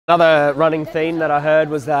Another running theme that I heard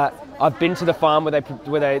was that I've been to the farm where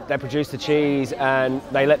they produce the cheese and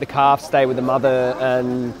they let the calf stay with the mother,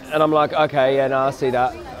 and I'm like, okay, yeah, no, I see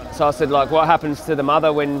that. So I said, like, what happens to the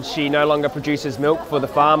mother when she no longer produces milk for the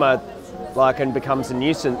farmer, like, and becomes a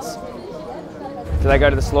nuisance? Do they go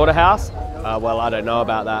to the slaughterhouse? Well, I don't know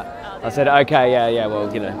about that. I said, okay, yeah,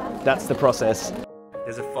 well, you know, that's the process.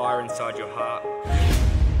 There's a fire inside your heart.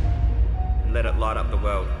 Let it light up the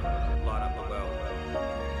world. Light up the world.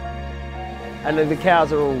 And the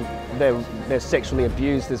cows are all, they're sexually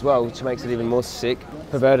abused as well, which makes it even more sick.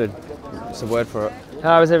 Perverted, it's a word for it.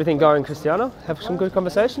 How is everything going, Cristiano? Have some good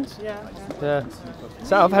conversations? Yeah.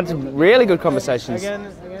 So I've had some really good conversations.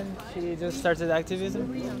 Again, she just started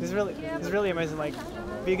activism. It's really amazing, like,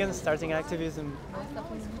 vegans starting activism.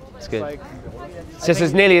 It's good. Like, it's just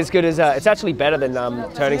as nearly as good as, it's actually better than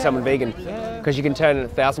turning someone vegan, because you can turn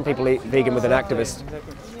 1,000 people vegan with an activist.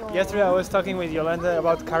 Exactly. Yesterday I was talking with Yolanda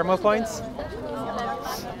about karma points.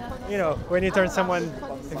 You know, when you turn someone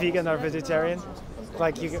vegan or vegetarian,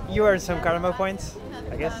 like you earn some karma points,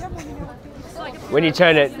 I guess. When you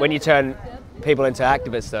turn people into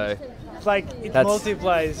activists, though, like it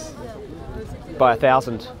multiplies by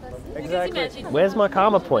 1,000. Exactly. Where's my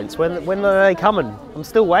karma points? When are they coming? I'm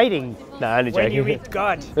still waiting. No, only joking. When you meet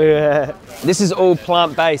God. Yeah. This is all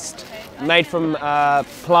plant-based, made from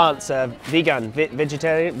plants, vegan,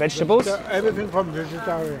 vegetarian, vegetables. Everything from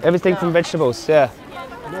vegetarian. Everything from vegetables, yeah.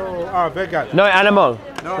 No, vegan. No animal.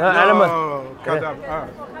 No animal. Yeah.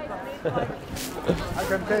 I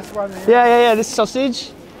can taste one here. Yeah. This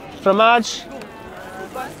sausage, fromage.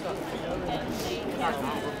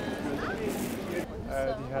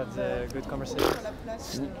 You had good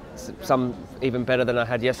conversations. Some even better than I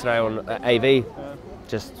had yesterday on AV.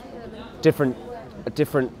 Just a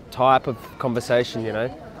different type of conversation, you know,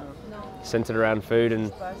 centered around food,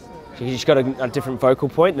 and she's got a different focal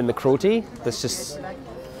point than the cruelty. That's just,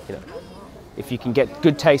 you know, if you can get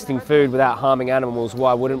good tasting food without harming animals,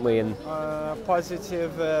 why wouldn't we? And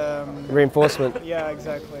positive reinforcement. Yeah,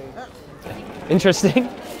 exactly. Interesting.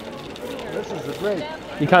 This is great.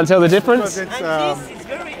 You can't tell the difference? Because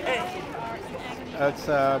it's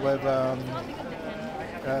with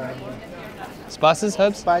spices,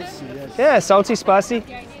 herbs? Spicy, yes. Yeah, salty, spicy.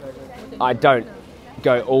 I don't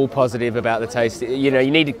go all positive about the taste. You know,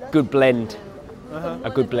 you need a good blend.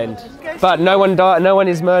 A good blend. But no one died, no one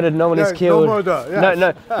is murdered, no one is killed. No murder,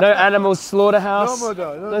 yes. No animals slaughterhouse. No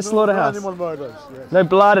murder. No slaughterhouse. No animal murders, yes. No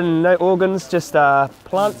blood and no organs, just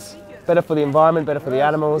plants. Better for the environment, better for the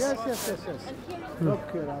animals. Yes.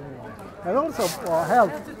 Not kill animals. And also for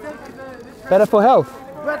health. Better for health.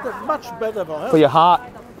 Better, much better for health. For your heart.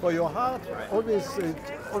 For your heart, all this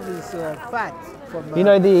fat from... You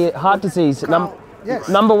know, the heart disease, yes.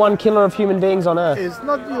 #1 killer of human beings on earth. It's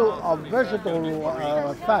not due of vegetable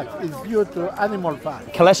fat, it's due to animal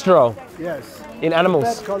fat. Cholesterol. Yes. In animals.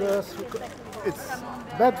 Bad colors, it's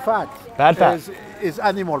bad fat. Bad fat. Is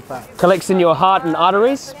animal fat. Collects in your heart and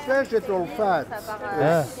arteries. Vegetable fat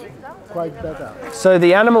is quite better. So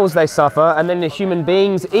the animals, they suffer, and then the human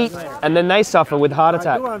beings eat, and then they suffer with heart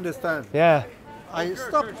attack. I do understand. Yeah. I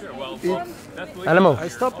stopped eat animal. I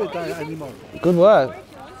stopped eat animal. Good work.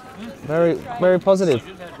 Very, very positive.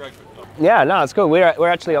 Yeah, no, it's cool. We're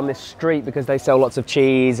actually on this street because they sell lots of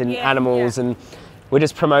cheese and animals, and we're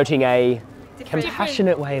just promoting a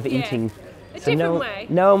compassionate way of eating. So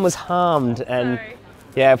no one was harmed, and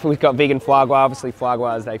yeah, if we've got vegan foie gras, obviously foie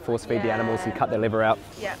gras, they force feed the animals and cut their liver out.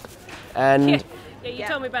 Yeah. And yeah, you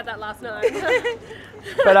told me about that last night.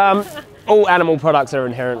 But all animal products are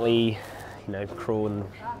inherently, you know, cruel, and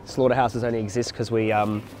slaughterhouses only exist because we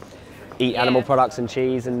eat animal products and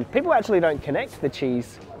cheese, and people actually don't connect the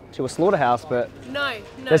cheese to a slaughterhouse, but no.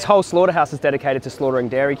 There's whole slaughterhouses dedicated to slaughtering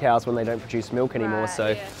dairy cows when they don't produce milk anymore. So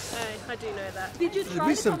yeah. I do know that. Did you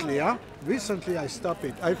try Recently I stopped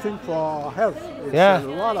it. I think for health, it's Yeah. a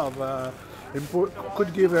lot of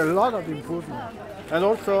could give a lot of improvement. And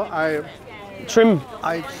also I slim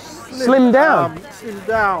down. Slim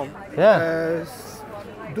down. Yeah.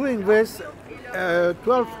 Doing this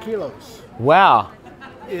 12 kilos. Wow.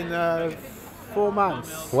 In 4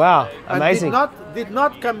 months. Wow. Amazing. And did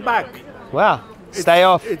not come back. Wow. Stay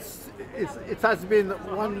off. It has been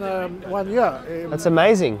 1 year. That's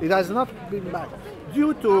amazing. It has not been back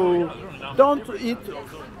due to don't eat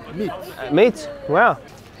meat. Meat? Wow.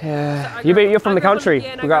 Yeah. You're from the country.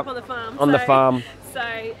 Yeah, I grew up on the farm. On the farm. So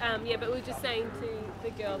yeah, but we were just saying to the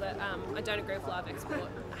a girl that I don't agree with live export.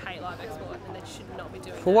 I hate live export, and they should not be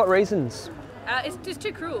doing For what reasons? It's just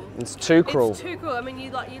too cruel. It's too cruel. It's too cruel. I mean,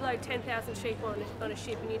 you load 10,000 sheep on a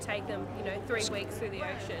ship and you take them, 3 weeks through the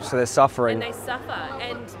ocean. So they're suffering. And they suffer.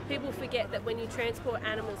 And people forget that when you transport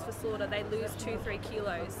animals for slaughter, they lose 2-3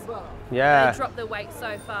 kilos. Yeah. They drop their weight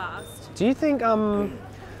so fast. Do you think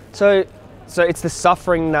so it's the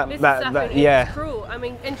suffering that yeah. It's cruel. I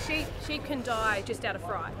mean, and sheep can die just out of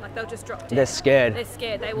fright. Like they'll just drop dead. They're scared. They're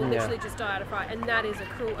scared. They will literally just die out of fright, and that is a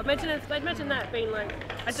cruel. Imagine that being like.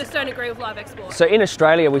 I just don't agree with live export. So in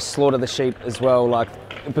Australia, we slaughter the sheep as well. Like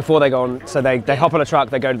before they go on, so they hop on a truck,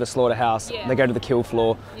 they go to the slaughterhouse, they go to the kill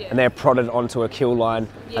floor, and they're prodded onto a kill line,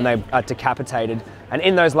 and they are decapitated. And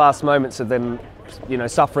in those last moments of them,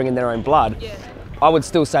 suffering in their own blood. Yeah. I would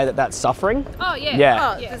still say that that's suffering. Oh yeah.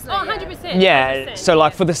 Yeah. Oh, 100%. Yeah. 100%, So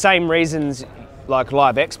like for the same reasons, like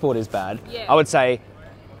live export is bad. Yeah. I would say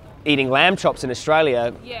eating lamb chops in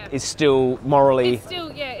Australia is still morally. It's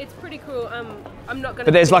still it's pretty cruel. I'm not going to.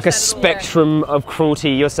 But there's like a spectrum of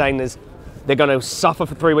cruelty. You're saying they're going to suffer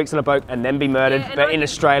for 3 weeks on a boat and then be murdered. Yeah, but in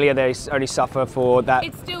Australia, they only suffer for that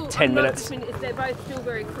it's still, 10 minutes. They're both still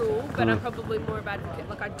very cruel, but I'm probably more of an advocate.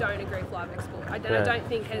 Like I don't agree with live export. I don't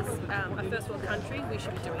think as a first world country we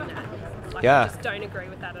should be doing that. Like, I just don't agree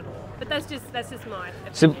with that at all. But that's just my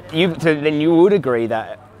opinion. So then you would agree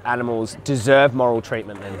that animals deserve moral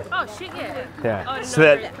treatment then? Oh shit, yeah. Yeah. I So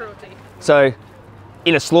don't agree with cruelty. So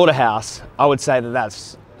in a slaughterhouse, I would say that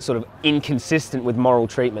that's sort of inconsistent with moral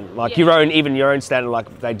treatment. Like even your own standard,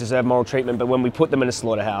 like they deserve moral treatment, but when we put them in a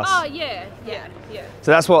slaughterhouse. Oh yeah.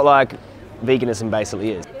 So that's what like veganism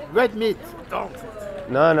basically is. Red meat, don't.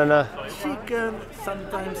 No. Chicken,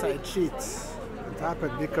 sometimes I cheat. It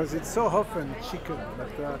happens because it's so often chicken.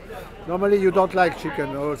 But normally you don't like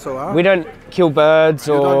chicken also, huh? We don't kill birds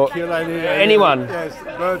You or don't kill anyone. Yes,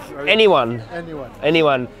 birds. Anyone.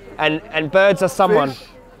 Anyone. And birds are someone.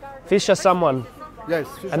 Fish are someone. Yes.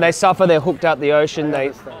 And they suffer, they're hooked out the ocean,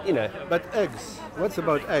 But eggs, what's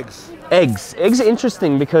about eggs? Eggs are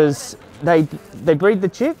interesting because they breed the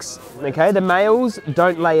chicks, okay? The males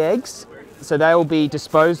don't lay eggs, so they'll be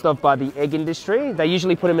disposed of by the egg industry. They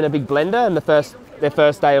usually put them in a big blender and their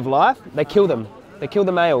first day of life, they kill them. They kill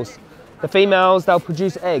the males. The females, they'll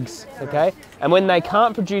produce eggs, okay? And when they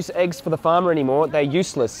can't produce eggs for the farmer anymore, they're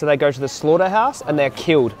useless, so they go to the slaughterhouse and they're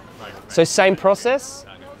killed. So same process.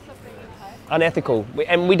 Unethical,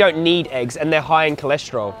 and we don't need eggs, and they're high in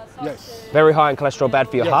cholesterol. Yes. Very high in cholesterol, bad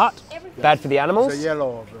for your heart, bad for the animals. The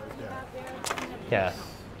yellow. Yeah.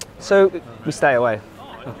 So we stay away.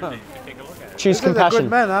 Choose compassion. This is a good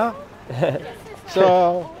man, huh?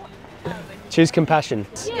 So. Choose compassion.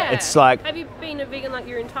 Yeah. It's like. Have you been a vegan like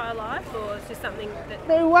your entire life, or is this something that?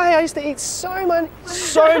 No way! I used to eat so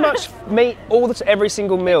much meat every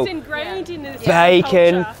single meal. It's ingrained in this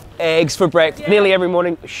Bacon, culture. eggs for breakfast. Nearly every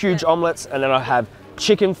morning, huge omelets, and then I'd have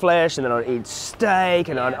chicken flesh, and then I'd eat steak,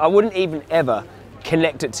 and I wouldn't even ever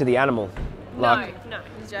connect it to the animal. Like, No.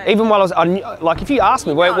 even while I was like, if you asked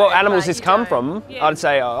me what animals this come from, I'd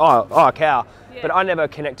say a cow, but I never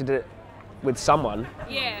connected it with someone.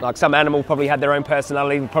 Yeah. Like some animal probably had their own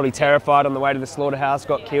personality, probably terrified on the way to the slaughterhouse,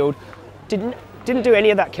 got killed. Didn't do any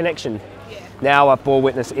of that connection. Yeah. Now I've bore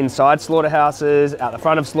witness inside slaughterhouses, out the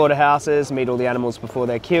front of slaughterhouses, meet all the animals before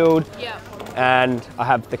they're killed, and I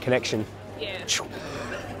have the connection. Yeah.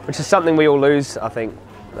 Which is something we all lose, I think.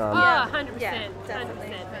 100%. Yeah, 100%.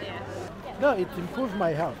 Yeah. No, it improves my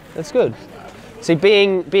health. That's good. See,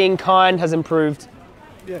 being kind has improved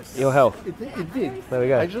Yes. your health. It did. There we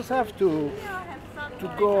go. I just have to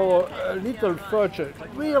go a little further.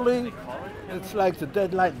 Really, it's like the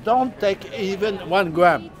deadline. Don't take even 1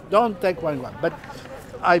 gram. Don't take 1 gram. But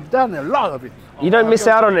I've done a lot of it. You don't miss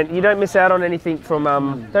out on it. You don't miss out on anything from.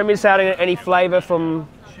 Don't miss out on any flavour from.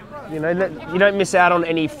 You don't miss out on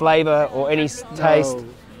any flavour or any taste.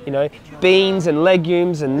 No. Beans and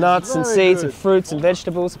legumes and nuts and very seeds good. and fruits and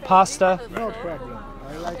vegetables, pasta. No problem.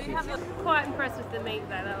 I like it. Quite impressed with the meat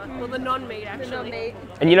though. Well, the non-meat actually.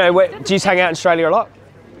 And do you just hang out in Australia a lot?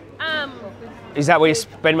 Is that where you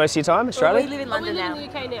spend most of your time, Australia? We live in We London live now.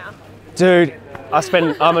 in the UK now. Dude,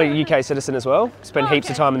 I'm a UK citizen as well. Spend heaps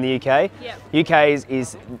of time in the UK. Yep. UK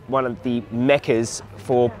is one of the meccas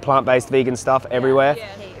for plant-based vegan stuff everywhere. Yeah.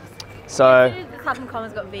 So Clapham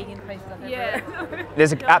Common's got vegan places up there. Yeah.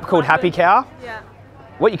 there's an app called Happy Cow. Yeah.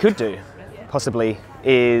 What you could do, possibly,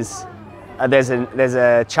 is there's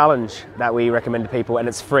a challenge that we recommend to people, and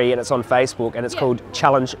it's free, and it's on Facebook, and it's called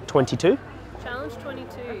Challenge 22. Challenge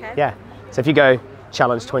 22. Okay. Yeah. So if you go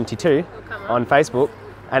Challenge 22 on Facebook,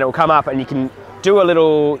 and it will come up, and you can do a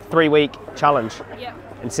little 3-week challenge Yep.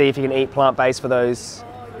 and see if you can eat plant-based for those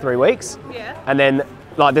 3 weeks. Yeah. And then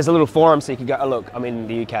like there's a little forum so you can go, oh look, I'm in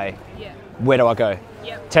the UK. Yeah. Where do I go?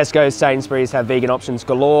 Yep. Tesco's, Sainsbury's have vegan options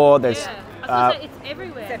galore. There's Yeah. I was gonna say, it's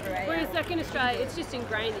everywhere. Whereas like in Australia, it's just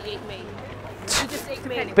ingrained that you eat meat. You just eat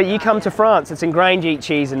meat. but you come to France, it's ingrained you eat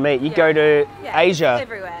cheese and meat. You go to Asia,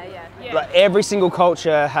 Everywhere, yeah. like every single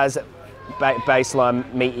culture has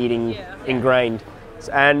baseline meat eating ingrained,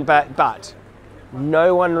 and but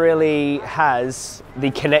no one really has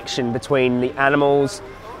the connection between the animals,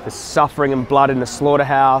 the suffering and blood in the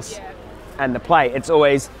slaughterhouse, and the plate. It's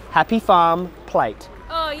always happy farm, plate.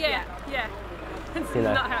 Oh yeah. It's You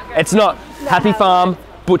know, not how it goes. it's not happy farm,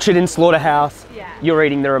 butchered in slaughterhouse. Yeah. You're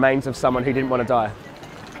eating the remains of someone who didn't want to die.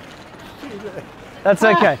 That's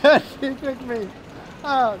okay. She tricked me.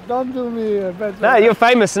 Don't do me a bad No, you're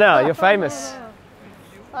famous now. You're famous.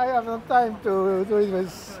 I have no time to do it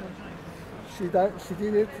with. She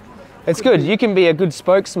did it. It's good. You can be a good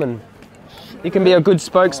spokesman. You can be a good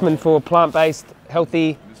spokesman for plant-based,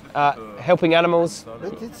 healthy, helping animals.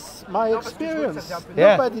 But it's my experience.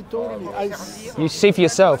 Yeah. Nobody told me. You see for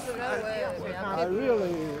yourself. I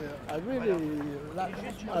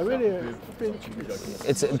really think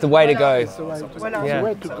It's the way to go. it's the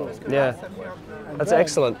way to go. Yeah, And that's then-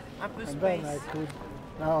 excellent. And then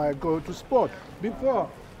now I go to sport. Before,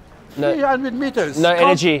 No- 300 meters. No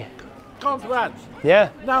energy. Can't run. Yeah,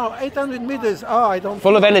 Now 800 meters. I don't.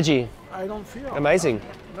 full of feel- energy. I don't feel. Amazing.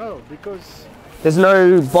 No, because. There's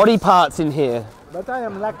no body parts in here. But I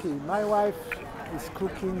am lucky. My wife is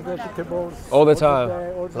cooking vegetables All the time.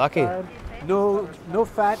 day, all the Lucky. time. No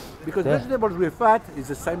fat, because Yeah. vegetables with fat is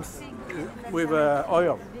the same with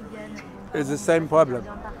oil. It's the same problem.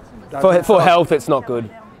 For health, it's not good.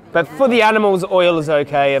 But for the animals, oil is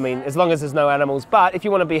okay. I mean, as long as there's no animals. But if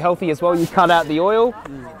you want to be healthy as well, you cut out the oil.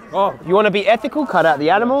 Oh, You want to be ethical, cut out the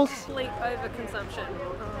animals. Complete overconsumption.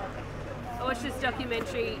 I watched this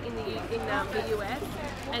documentary in the US,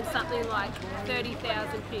 and something like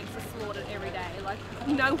 30,000 pigs are slaughtered every day. Like,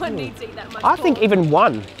 no one needs to eat that much. I think pork. even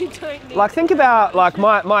one. You don't need Like, think about like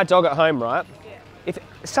my dog at home, right? Yeah. If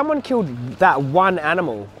someone killed that one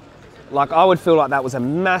animal, like I would feel like that was a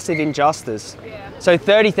massive injustice. Yeah. So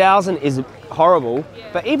 30,000 is horrible,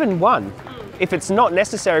 but even one, if it's not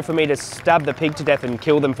necessary for me to stab the pig to death and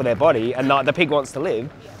kill them for their body, and not, the pig wants to live,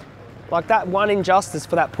 like that one injustice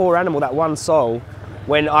for that poor animal, that one soul,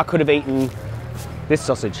 when I could have eaten this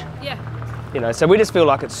sausage. Yeah. You know, so we just feel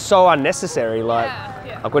like it's so unnecessary. Like,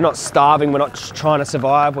 Yeah. like we're not starving, we're not just trying to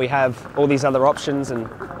survive. We have all these other options, and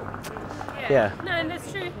yeah. No, and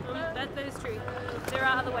that's true. That is true. There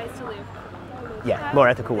are other ways to live. yeah, more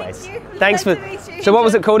ethical ways. you. Thanks for. Nice to meet you. So what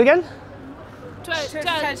was it called again?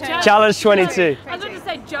 Challenge Challenge 22. I was about to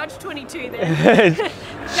say Judge 22 there.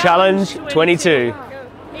 Challenge 22.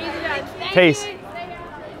 Easy done. Thank Peace. you.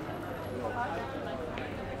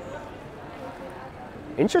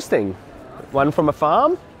 Interesting. One from a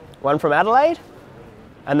farm, one from Adelaide,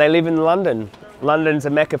 and they live in London. London's a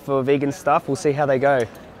mecca for vegan stuff. We'll see how they go.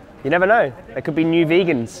 You never know. They could be new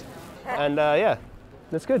vegans. And yeah,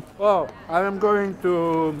 that's good. well, I am going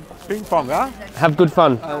to ping pong, huh? Have good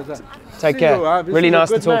fun. Take See care. you, huh? This Really is a nice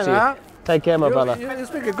to good talk man, to you. huh? Take care, my brother. You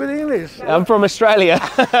speak a good English. I'm from Australia.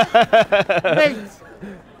 Mate,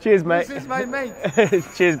 Cheers, mate. this is my mate.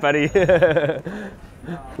 Cheers, buddy.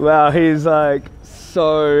 Wow, he's like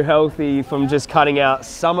so healthy from just cutting out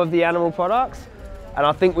some of the animal products. And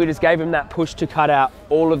I think we just gave him that push to cut out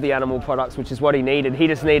all of the animal products, which is what he needed. He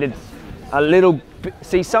just needed a little bit.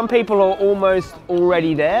 See, some people are almost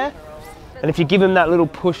already there. And if you give him that little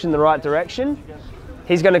push in the right direction,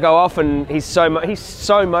 he's going to go off, and he's so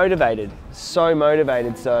motivated.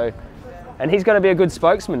 So, and he's going to be a good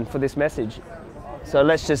spokesman for this message. So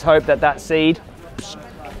let's just hope that that seed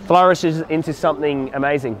flourishes into something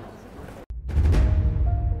amazing.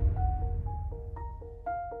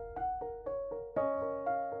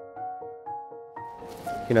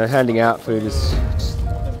 You know, handing out food just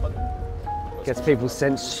gets people's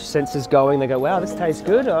senses going. They go, wow, this tastes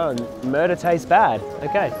good. Oh, murder tastes bad.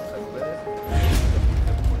 Okay.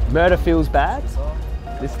 Murder feels bad.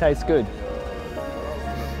 This tastes good.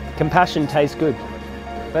 Compassion tastes good.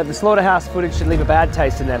 But the slaughterhouse footage should leave a bad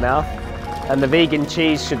taste in their mouth, and the vegan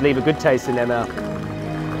cheese should leave a good taste in their mouth.